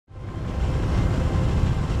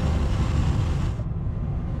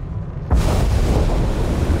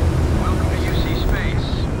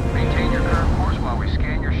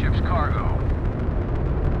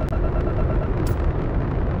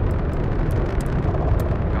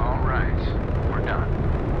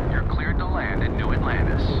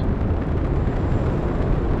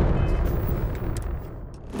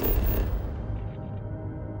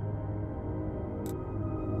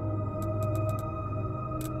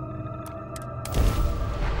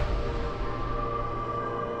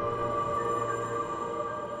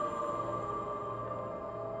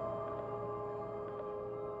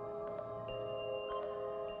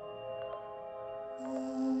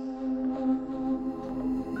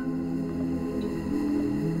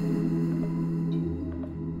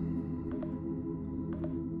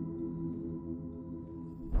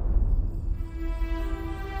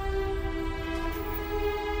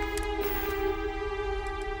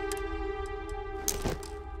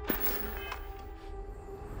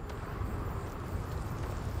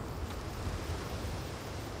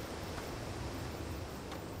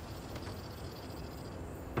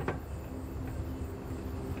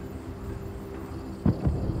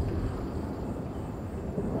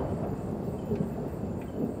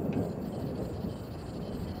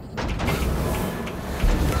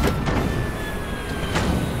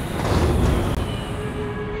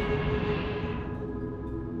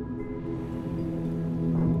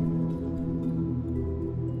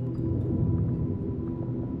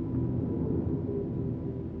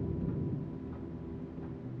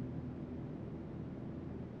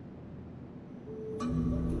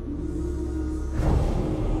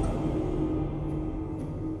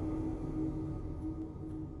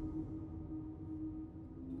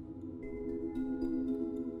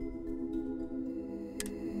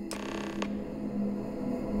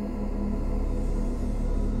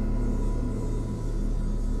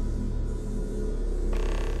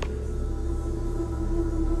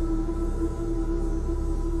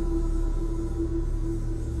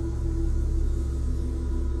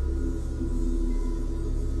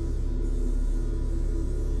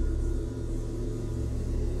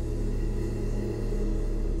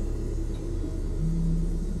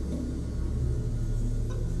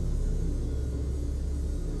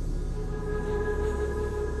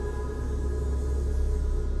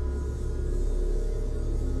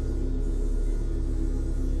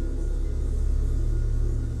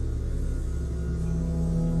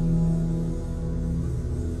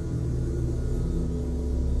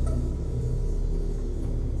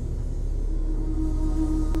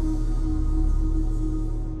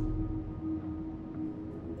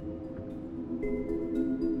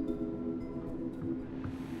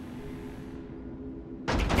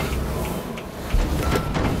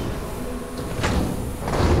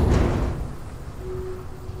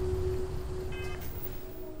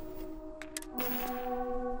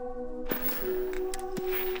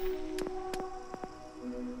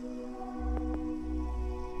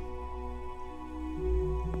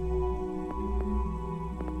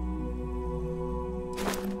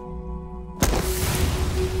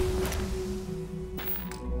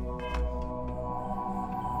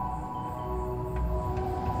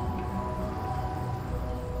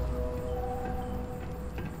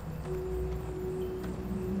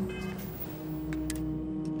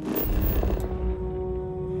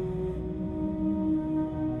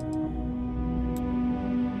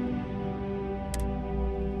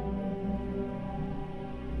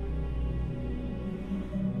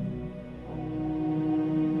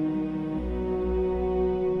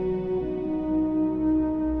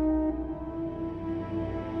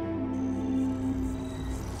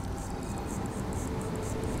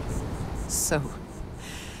So,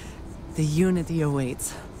 the Unity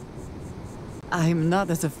awaits. I'm not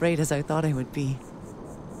as afraid as I thought I would be.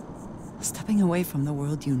 Stepping away from the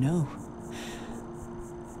world you know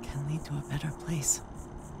can lead to a better place.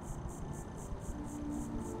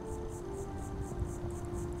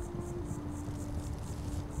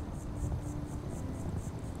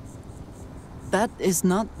 That is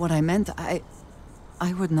not what I meant. I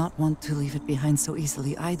would not want to leave it behind so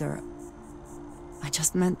easily either. I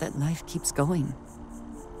just meant that life keeps going,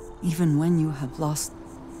 even when you have lost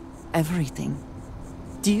everything.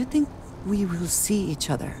 Do you think we will see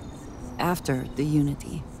each other after the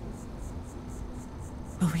Unity?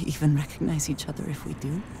 Will we even recognize each other if we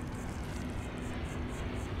do?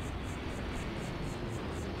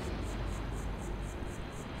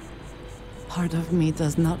 Part of me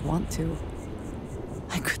does not want to.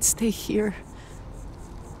 I could stay here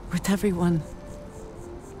with everyone.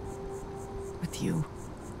 With you.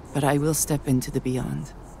 But I will step into the beyond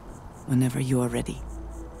whenever you are ready.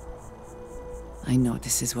 I know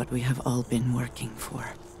this is what we have all been working for.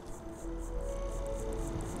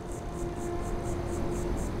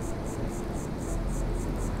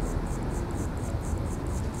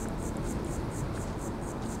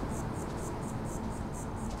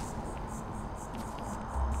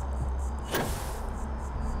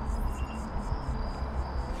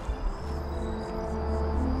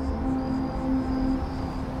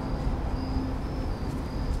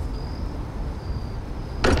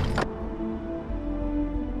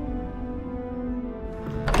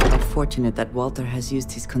 Fortunate that Walter has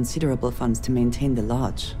used his considerable funds to maintain the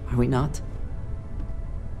lodge, are we not?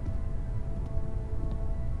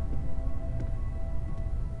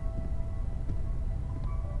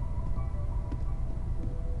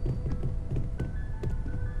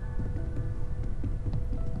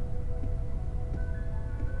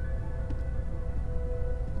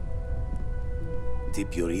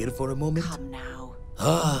 Tip your ear for a moment? Come now.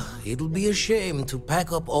 It'll be a shame to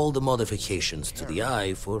pack up all the modifications to the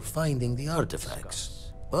Eye for finding the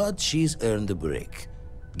artifacts. But she's earned a break.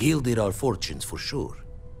 Gilded our fortunes for sure.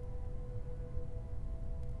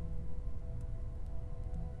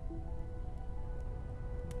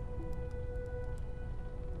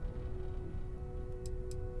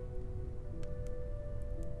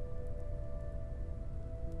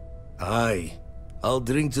 Aye, I'll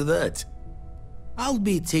drink to that. I'll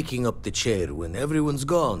be taking up the chair when everyone's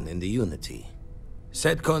gone in the Unity.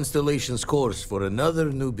 Set Constellation's course for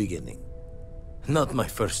another new beginning. Not my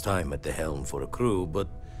first time at the helm for a crew, but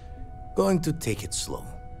going to take it slow.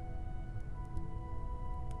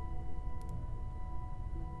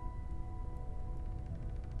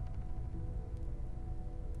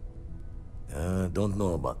 Don't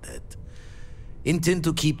know about that. Intend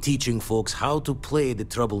to keep teaching folks how to play the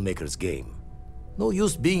Troublemaker's game. No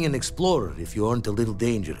use being an explorer if you aren't a little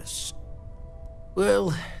dangerous.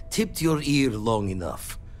 Well, tipped your ear long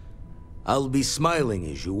enough. I'll be smiling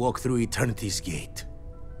as you walk through Eternity's gate.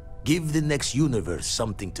 Give the next universe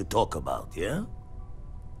something to talk about, yeah?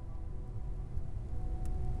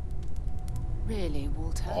 Really,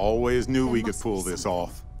 Walter? Always knew we could pull this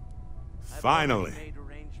off. Finally,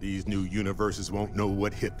 these new universes won't know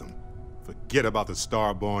what hit them. Forget about the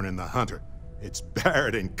Starborn and the Hunter. It's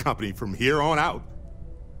Barrett and company from here on out.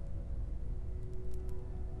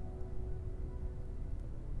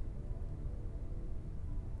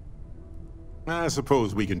 I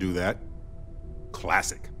suppose we can do that.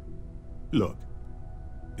 Classic. Look,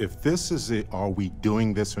 if this is a "are we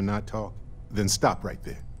doing this or not" talk, then stop right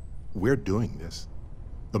there. We're doing this.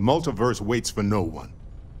 The multiverse waits for no one.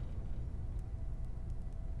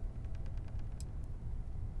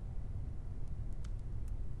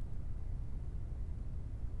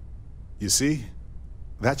 You see?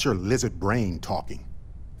 That's your lizard brain talking.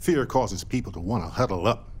 Fear causes people to want to huddle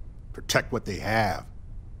up, protect what they have.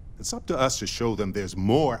 It's up to us to show them there's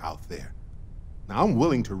more out there. Now, I'm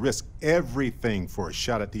willing to risk everything for a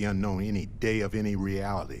shot at the unknown any day of any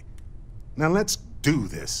reality. Now, let's do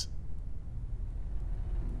this.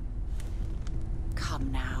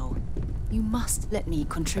 Come now. You must let me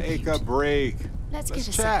contribute. Take a break. Let's get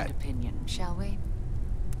a chat. second opinion, shall we?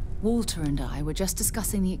 Walter and I were just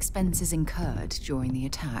discussing the expenses incurred during the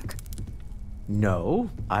attack.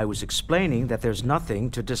 No, I was explaining that there's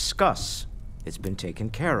nothing to discuss. It's been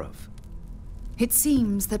taken care of. It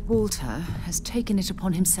seems that Walter has taken it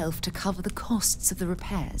upon himself to cover the costs of the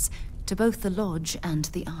repairs to both the lodge and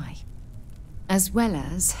the Eye, as well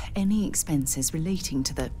as any expenses relating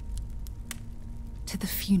to the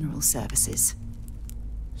funeral services.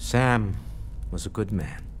 Sam was a good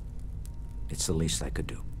man. It's the least I could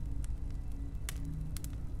do.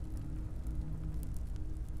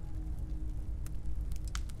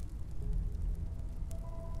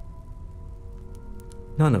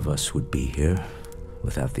 None of us would be here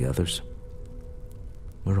without the others.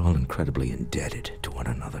 We're all incredibly indebted to one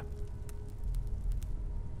another.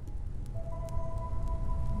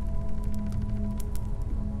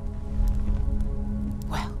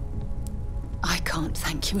 Well, I can't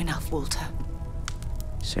thank you enough, Walter.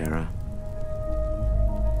 Sarah,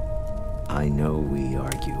 I know we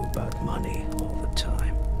argue about money all the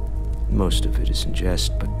time. Most of it is in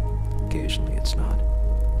jest, but occasionally it's not.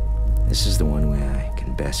 This is the one way I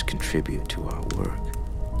can best contribute to our work.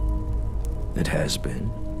 It has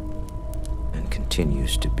been, and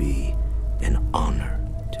continues to be, an honor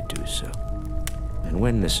to do so. And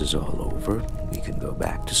when this is all over, we can go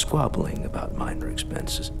back to squabbling about minor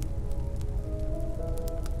expenses.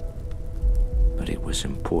 But it was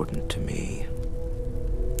important to me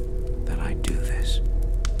that I do this.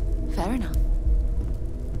 Fair enough.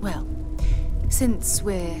 Well, since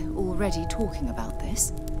we're already talking about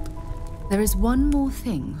this, there is one more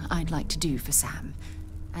thing I'd like to do for Sam,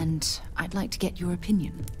 and I'd like to get your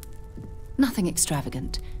opinion. Nothing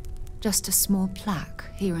extravagant, just a small plaque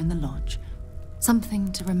here in the lodge.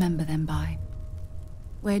 Something to remember them by.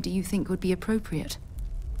 Where do you think would be appropriate?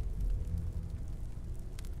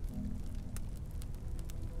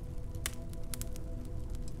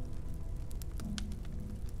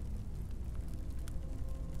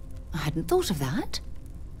 I hadn't thought of that.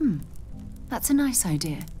 That's a nice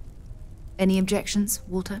idea. Any objections,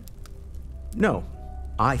 Walter? No,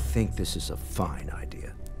 I think this is a fine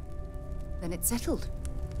idea. Then it's settled.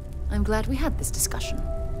 I'm glad we had this discussion.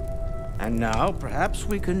 And now, perhaps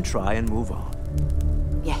we can try and move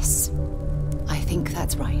on. Yes, I think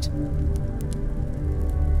that's right.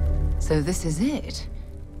 So this is it.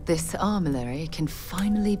 This armillary can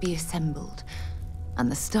finally be assembled, and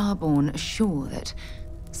the Starborn are sure that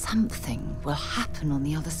something will happen on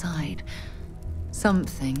the other side.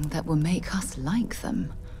 Something that will make us like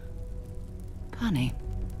them. Funny.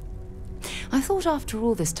 I thought after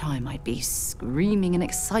all this time I'd be screaming in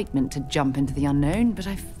excitement to jump into the unknown, but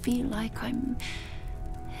I feel like I'm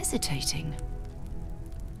hesitating.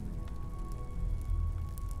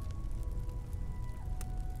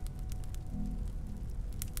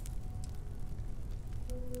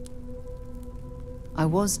 I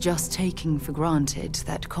was just taking for granted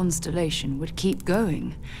that Constellation would keep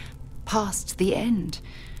going, past the end.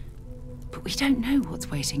 But we don't know what's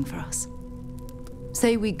waiting for us.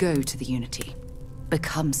 Say we go to the Unity,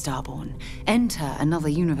 become Starborn, enter another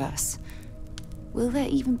universe. Will there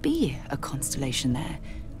even be a Constellation there?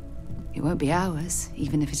 It won't be ours,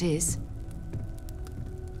 even if it is.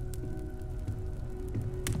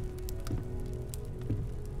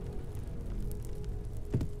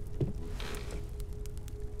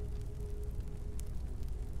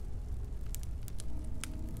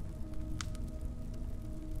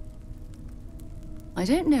 I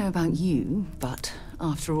don't know about you, but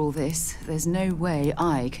after all this, there's no way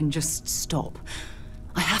I can just stop.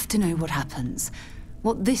 I have to know what happens,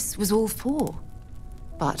 what this was all for.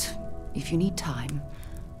 But if you need time,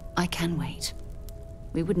 I can wait.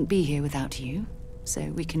 We wouldn't be here without you, so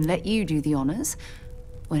we can let you do the honors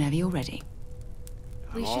whenever you're ready.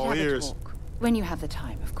 We should have a talk. When you have the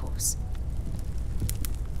time, of course.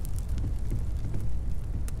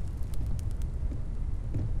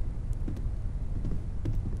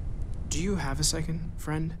 Do you have a second,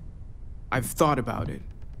 friend? I've thought about it,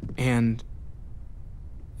 and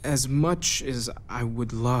as much as I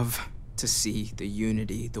would love to see the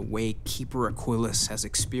Unity the way Keeper Aquilus has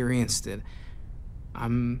experienced it,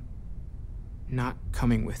 I'm not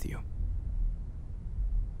coming with you.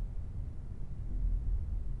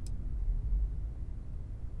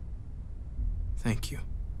 Thank you.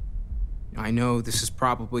 I know this is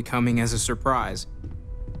probably coming as a surprise.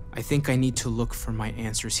 I think I need to look for my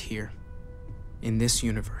answers here, in this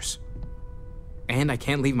universe. And I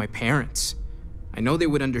can't leave my parents. I know they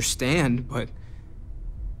would understand, but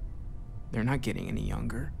they're not getting any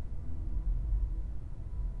younger.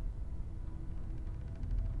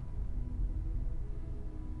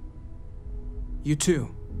 You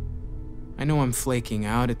too. I know I'm flaking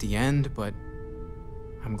out at the end, but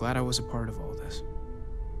I'm glad I was a part of all this.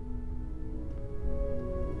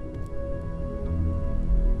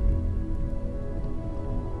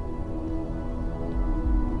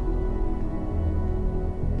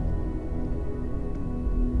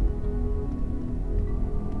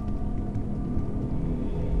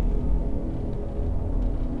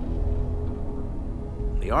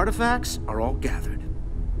 The artifacts are all gathered.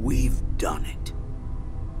 We've done it.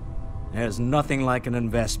 There's nothing like an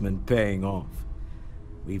investment paying off.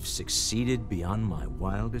 We've succeeded beyond my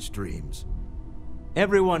wildest dreams.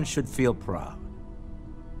 Everyone should feel proud.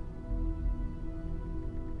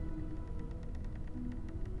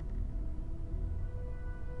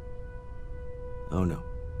 Oh no.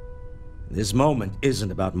 This moment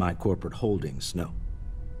isn't about my corporate holdings, no.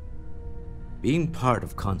 Being part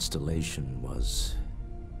of Constellation was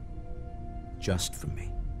just for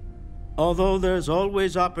me. Although there's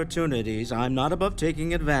always opportunities, I'm not above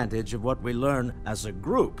taking advantage of what we learn as a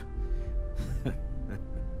group.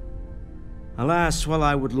 Alas, while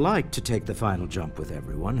I would like to take the final jump with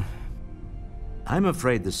everyone, I'm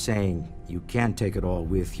afraid the saying, "you can't take it all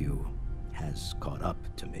with you," has caught up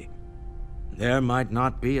to me. There might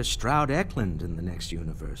not be a Stroud Eklund in the next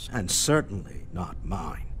universe, and certainly not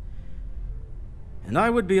mine. And I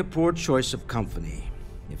would be a poor choice of company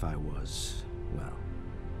if I was, well,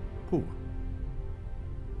 poor.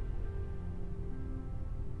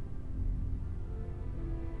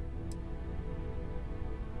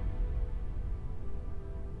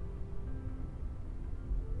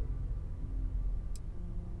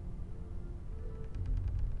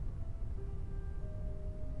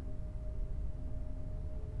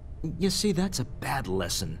 You see, that's a bad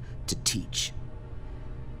lesson to teach.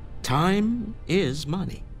 Time is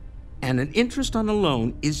money, and an interest on a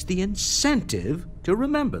loan is the incentive to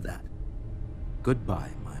remember that.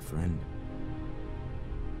 Goodbye, my friend.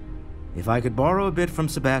 If I could borrow a bit from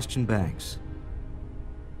Sebastian Banks,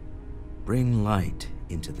 bring light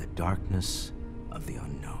into the darkness of the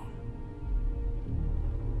unknown.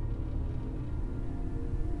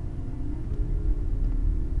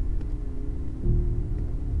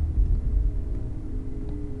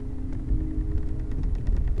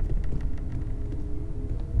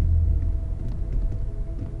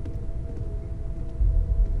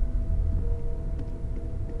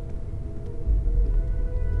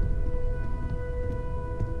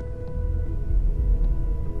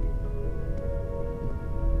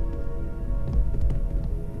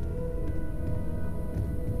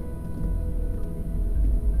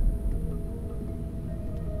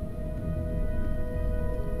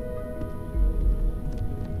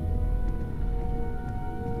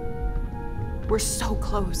 We're so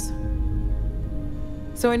close.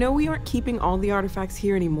 So I know we aren't keeping all the artifacts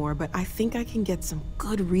here anymore, but I think I can get some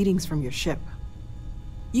good readings from your ship.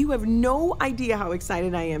 You have no idea how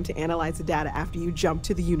excited I am to analyze the data after you jump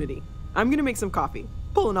to the Unity. I'm gonna make some coffee.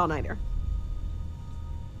 Pull an all-nighter.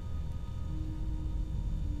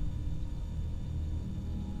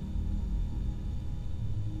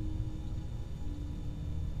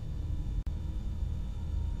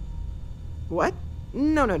 What?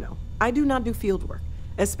 No. I do not do field work,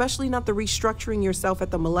 especially not the restructuring yourself at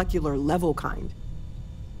the molecular level kind.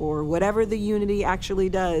 Or whatever the Unity actually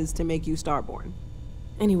does to make you starborn.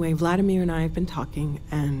 Anyway, Vladimir and I have been talking,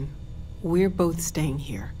 and we're both staying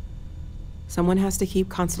here. Someone has to keep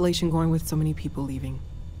Constellation going with so many people leaving.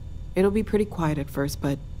 It'll be pretty quiet at first,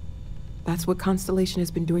 but that's what Constellation has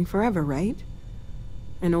been doing forever, right?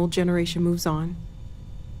 An old generation moves on,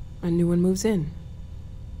 a new one moves in.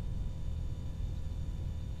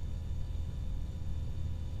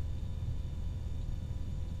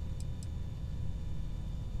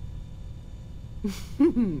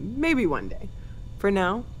 Maybe one day. For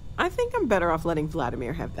now, I think I'm better off letting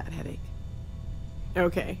Vladimir have that headache.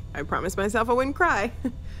 Okay, I promised myself I wouldn't cry.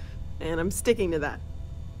 And I'm sticking to that.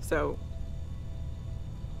 So,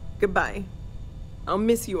 goodbye. I'll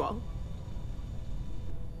miss you all.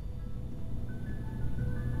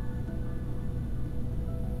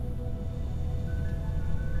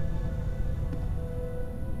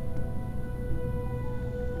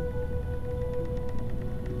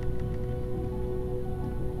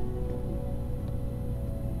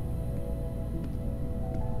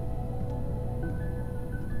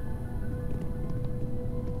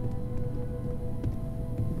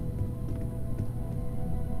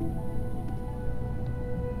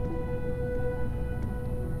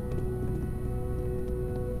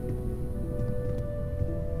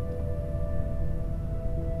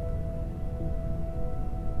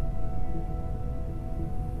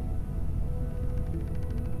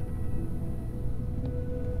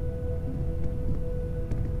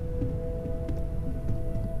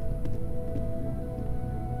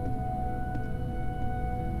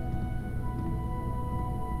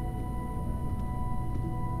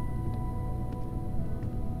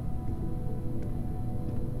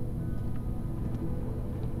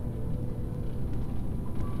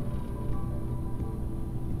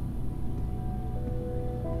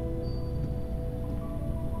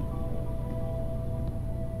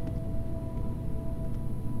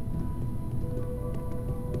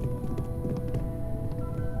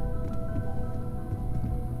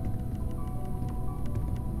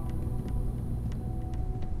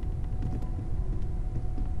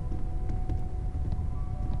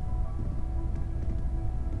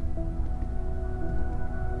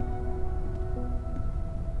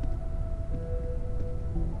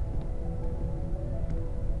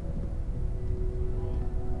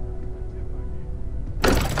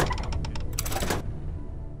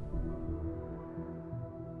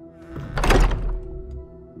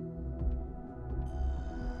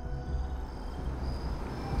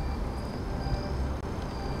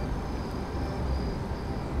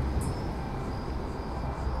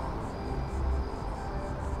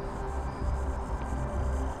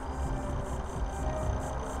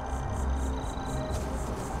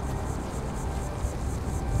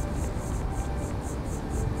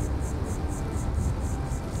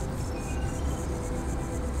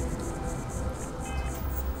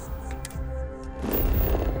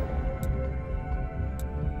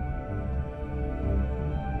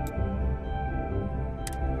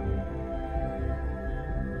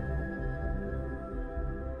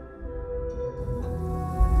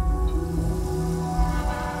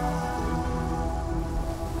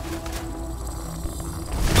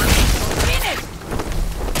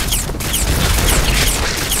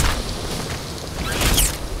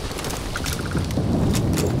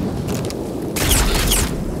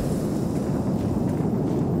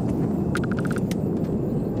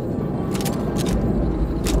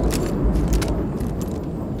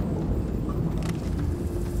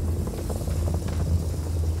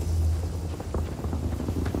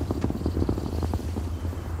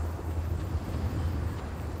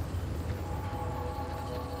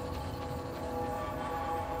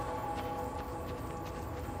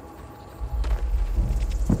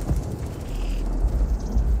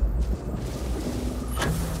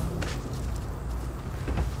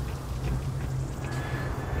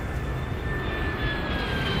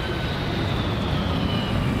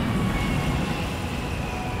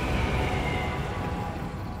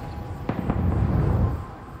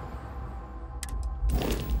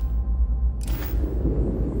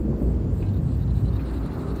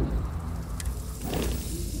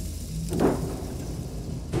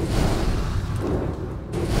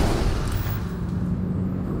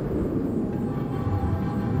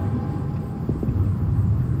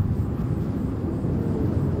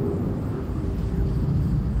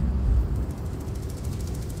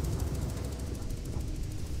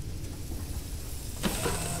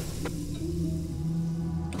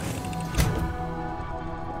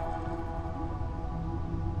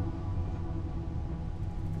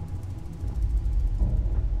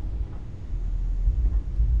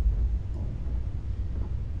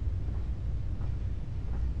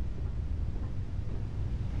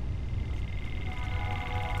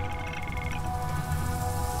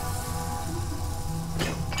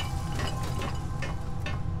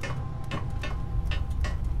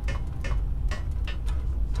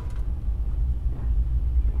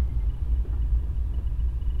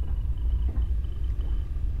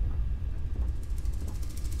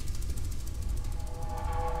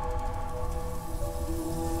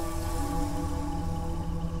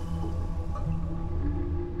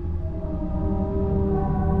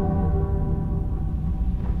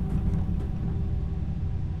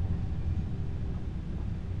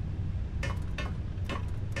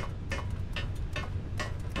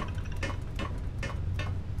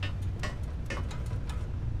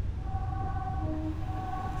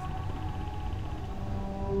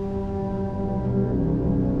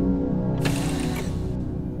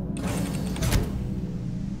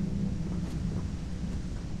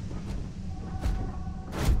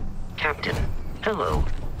 Hello.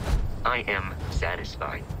 I am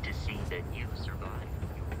satisfied to see that you survived.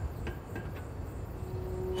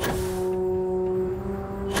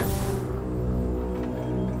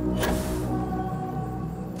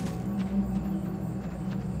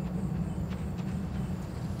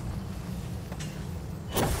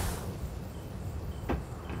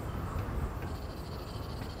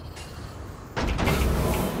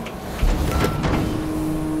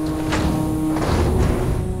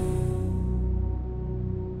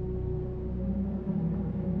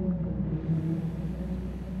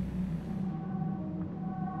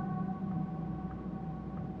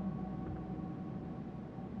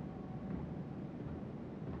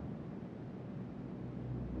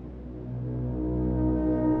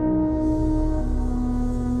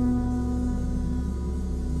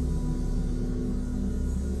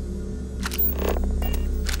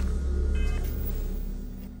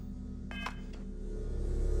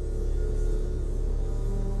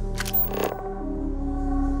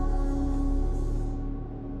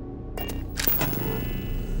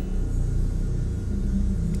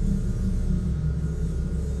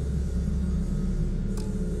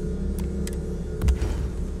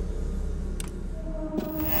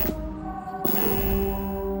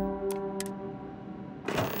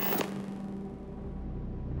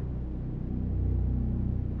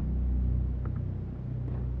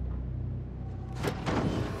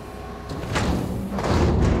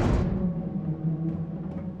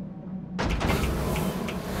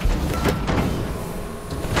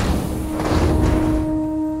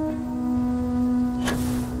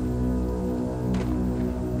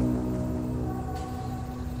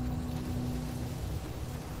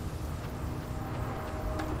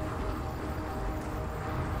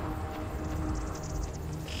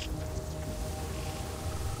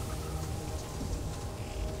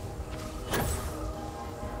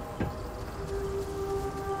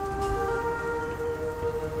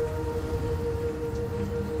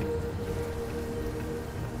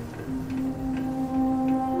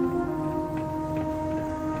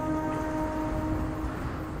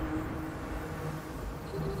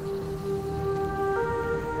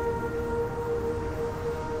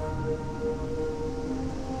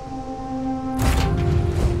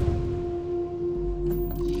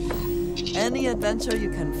 Any adventure you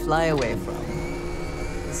can fly away from.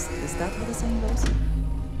 Is that what the saying goes?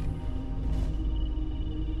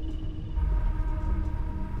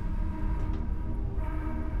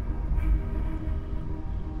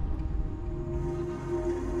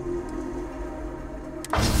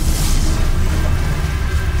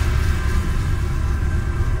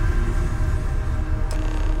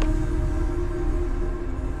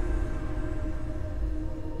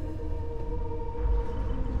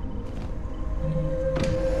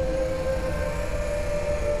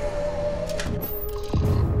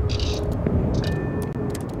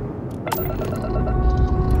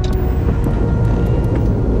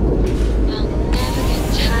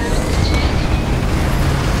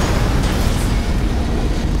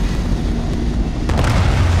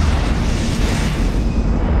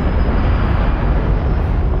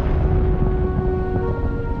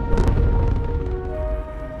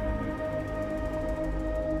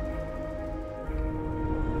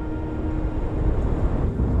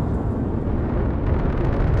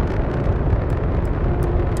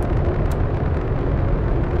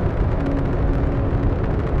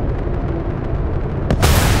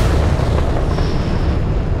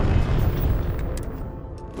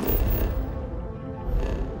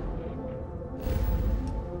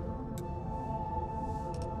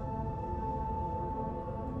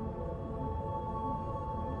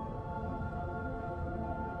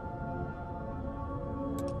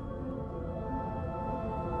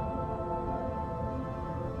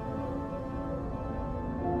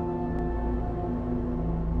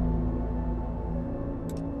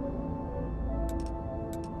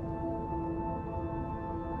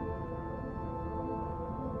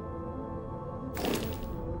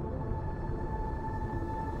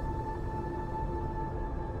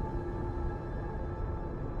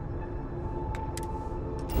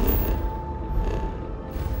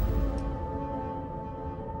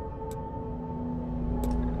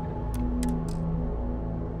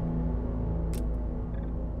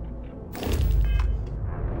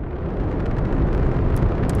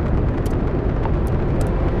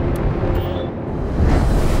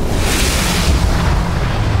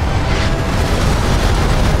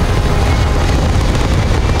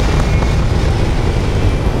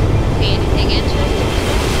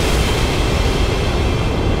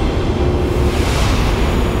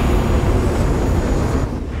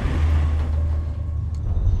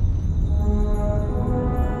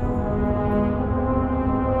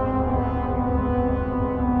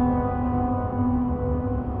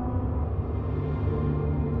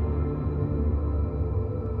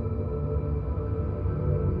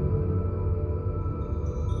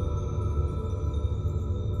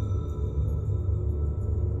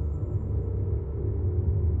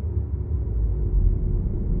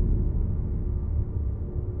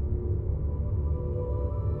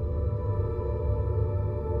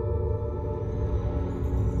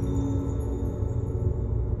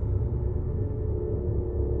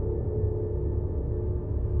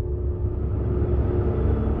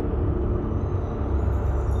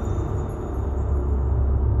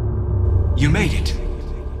 You made it.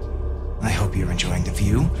 I hope you're enjoying the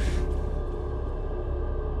view.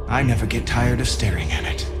 I never get tired of staring at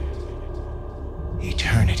it.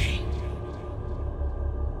 Eternity.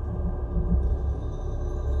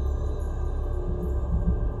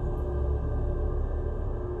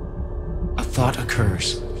 A thought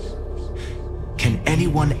occurs. Can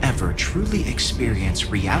anyone ever truly experience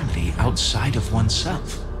reality outside of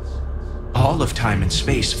oneself? All of time and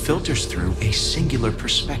space filters through a singular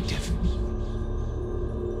perspective.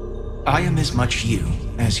 I am as much you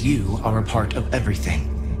as you are a part of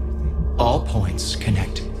everything. All points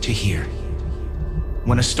connect to here.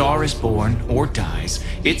 When a star is born or dies,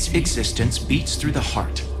 its existence beats through the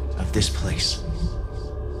heart of this place.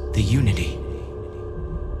 The unity.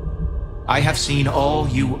 I have seen all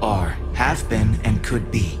you are, have been, and could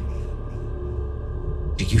be.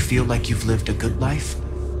 Do you feel like you've lived a good life?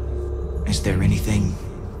 Is there anything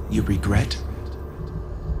you regret?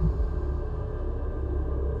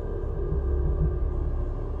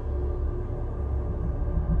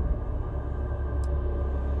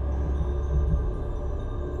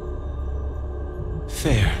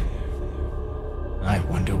 Fair. I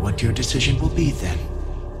wonder what your decision will be then.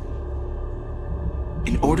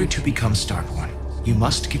 In order to become Starborn, you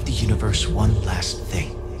must give the universe one last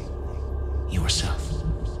thing. Yourself.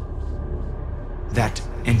 That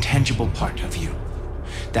intangible part of you.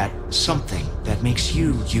 That something that makes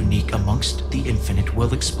you unique amongst the infinite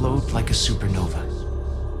will explode like a supernova.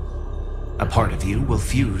 A part of you will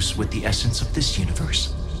fuse with the essence of this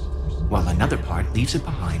universe, while another part leaves it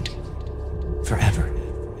behind forever.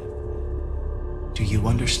 Do you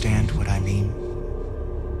understand what I mean?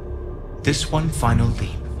 This one final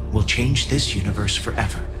leap will change this universe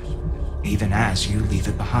forever, even as you leave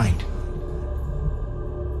it behind.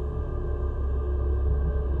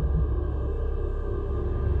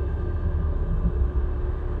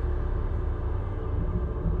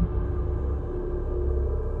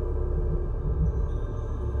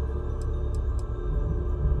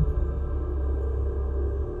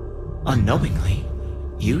 Unknowingly,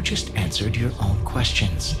 you just answered your own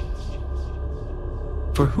questions.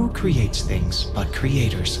 For who creates things but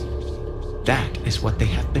creators? That is what they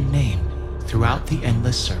have been named throughout the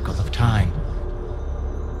endless circle of time.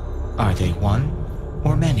 Are they one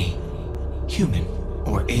or many? Human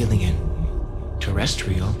or alien?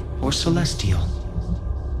 Terrestrial or celestial?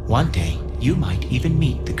 One day, you might even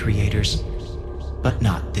meet the creators, but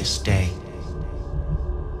not this day.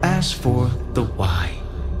 As for the why,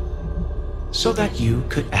 so that you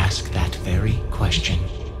could ask that very question.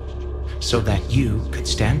 So that you could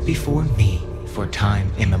stand before me for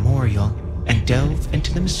time immemorial and delve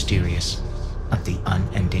into the mysterious of the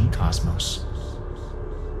unending cosmos.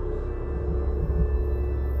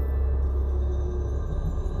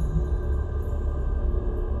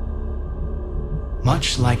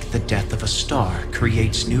 Much like the death of a star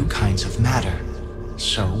creates new kinds of matter,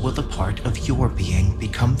 so will a part of your being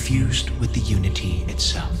become fused with the unity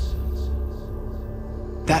itself.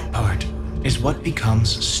 That part is what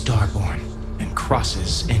becomes Starborn and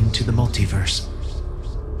crosses into the multiverse.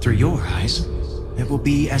 Through your eyes, it will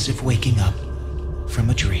be as if waking up from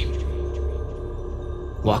a dream.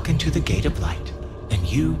 Walk into the gate of light, and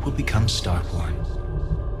you will become Starborn.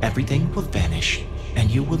 Everything will vanish, and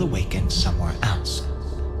you will awaken somewhere else.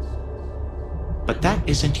 But that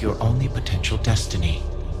isn't your only potential destiny.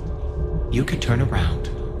 You could turn around,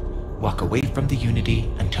 walk away from the unity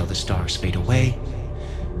until the stars fade away,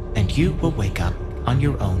 and you will wake up on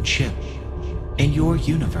your own ship, in your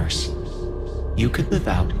universe. You could live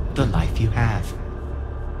out the life you have.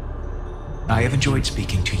 I have enjoyed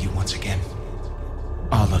speaking to you once again.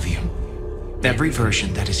 All of you. Every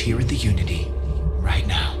version that is here in the Unity, right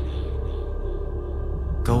now.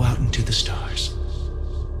 Go out into the stars.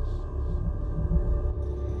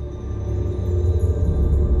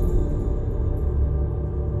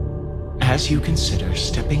 As you consider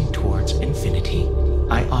stepping towards infinity,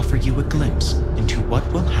 I offer you a glimpse into what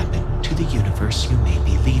will happen to the universe you may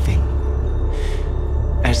be leaving.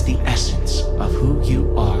 As the essence of who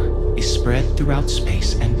you are is spread throughout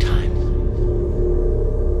space and time.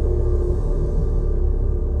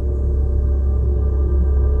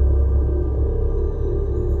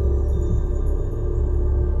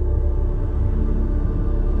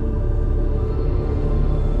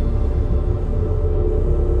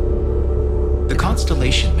 The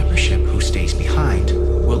Constellation membership who stays behind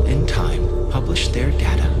will in time publish their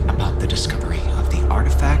data about the discovery of the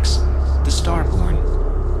artifacts, the Starborn,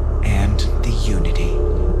 and the Unity.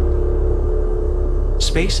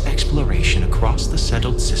 Space exploration across the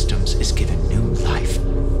settled systems is given new life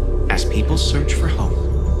as people search for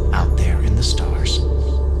home out there in the stars.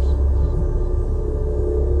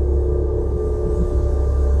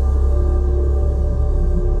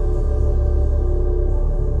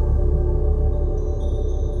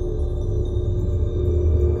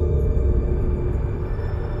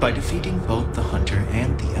 By defeating both the Hunter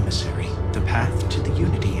and the Emissary, the path to the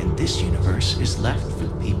Unity in this universe is left for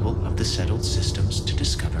the people of the settled systems to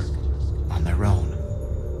discover on their own,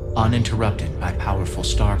 uninterrupted by powerful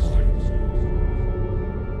Starborn.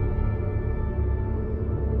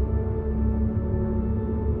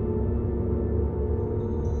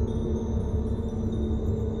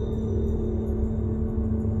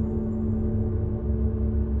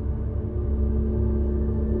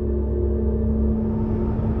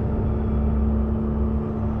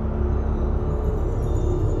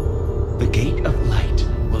 The Gate of Light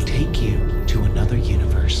will take you to another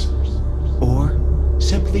universe, or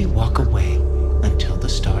simply walk away until the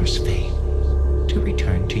stars fade to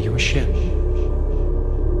return to your ship.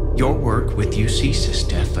 Your work with UC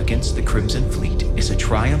SysDef against the Crimson Fleet is a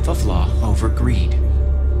triumph of law over greed.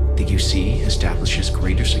 The UC establishes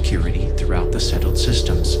greater security throughout the settled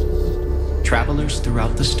systems. Travelers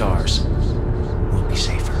throughout the stars will be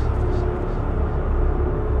safer.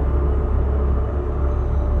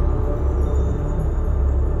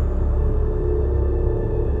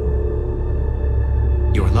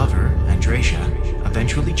 Your lover, Andrasia,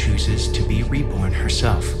 eventually chooses to be reborn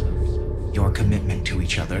herself. Your commitment to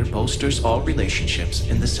each other bolsters all relationships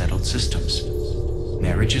in the settled systems.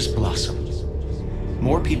 Marriages blossom.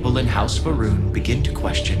 More people in House Varun begin to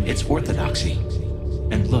question its orthodoxy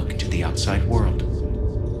and look to the outside world.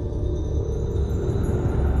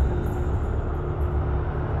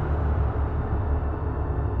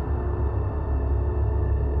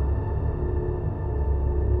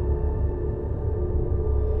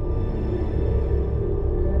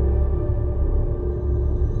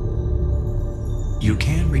 You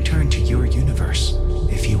can return to your universe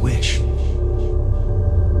if you wish.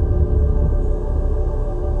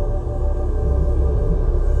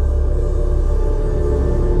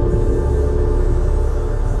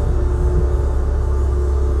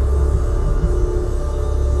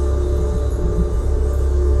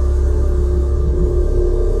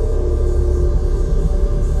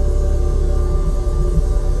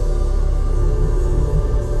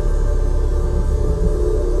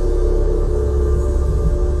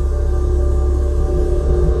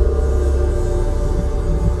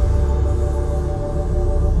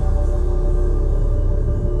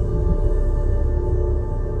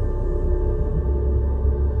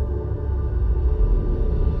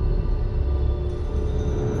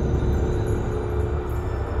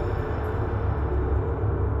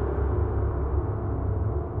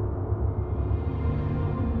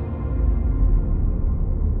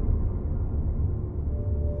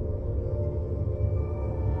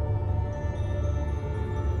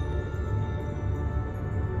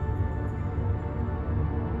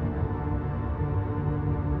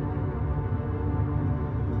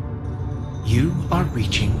 You are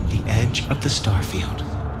reaching the edge of the Starfield.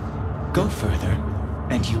 Go further,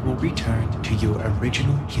 and you will return to your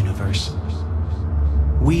original universe.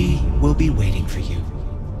 We will be waiting for you,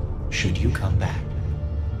 should you come back.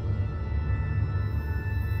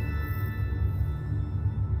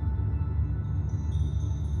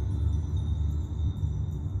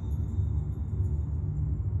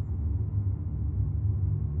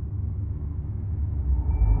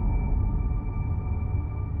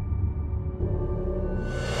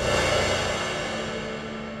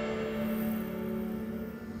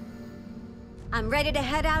 I'm ready to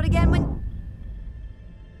head out again when...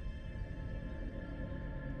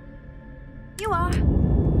 You are.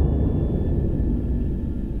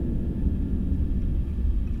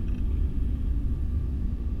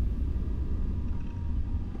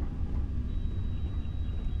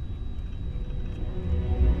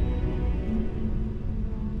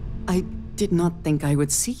 I did not think I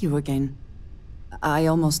would see you again. I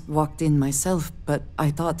almost walked in myself, but I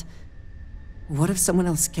thought, what if someone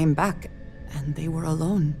else came back and they were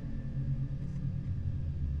alone?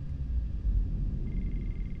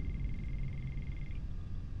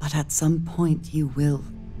 But at some point you will.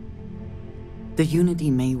 The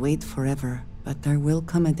Unity may wait forever, but there will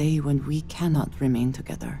come a day when we cannot remain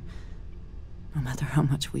together, no matter how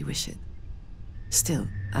much we wish it. Still,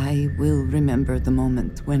 I will remember the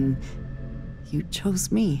moment when you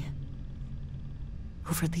chose me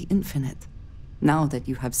over the infinite. Now that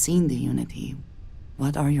you have seen the Unity,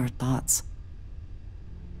 what are your thoughts?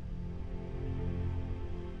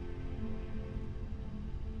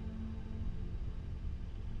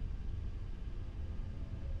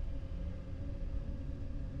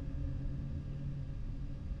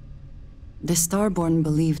 The Starborn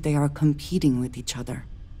believe they are competing with each other.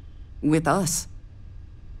 With us.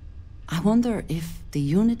 I wonder if the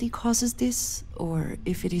Unity causes this, or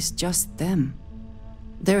if it is just them.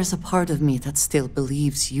 There is a part of me that still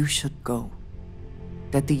believes you should go.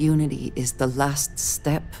 That the Unity is the last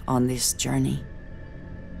step on this journey.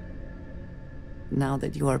 Now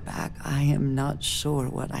that you are back, I am not sure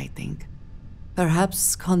what I think.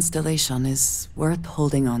 Perhaps Constellation is worth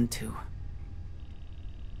holding on to.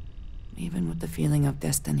 Even with the feeling of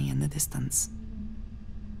destiny in the distance.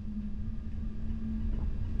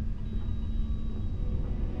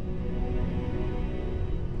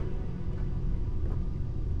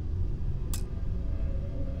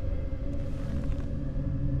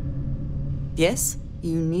 Yes?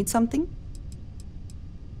 You need something?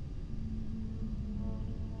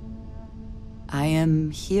 I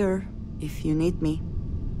am here if you need me.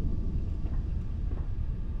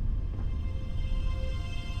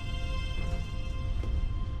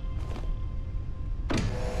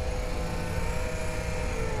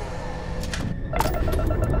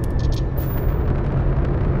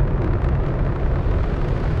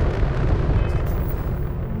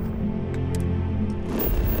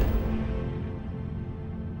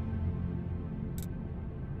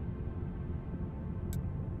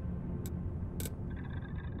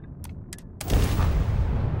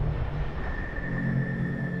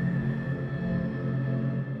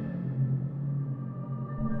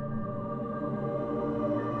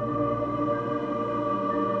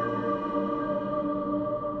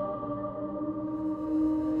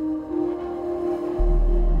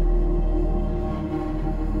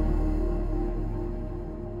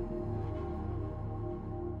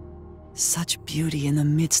 Such beauty in the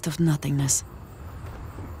midst of nothingness.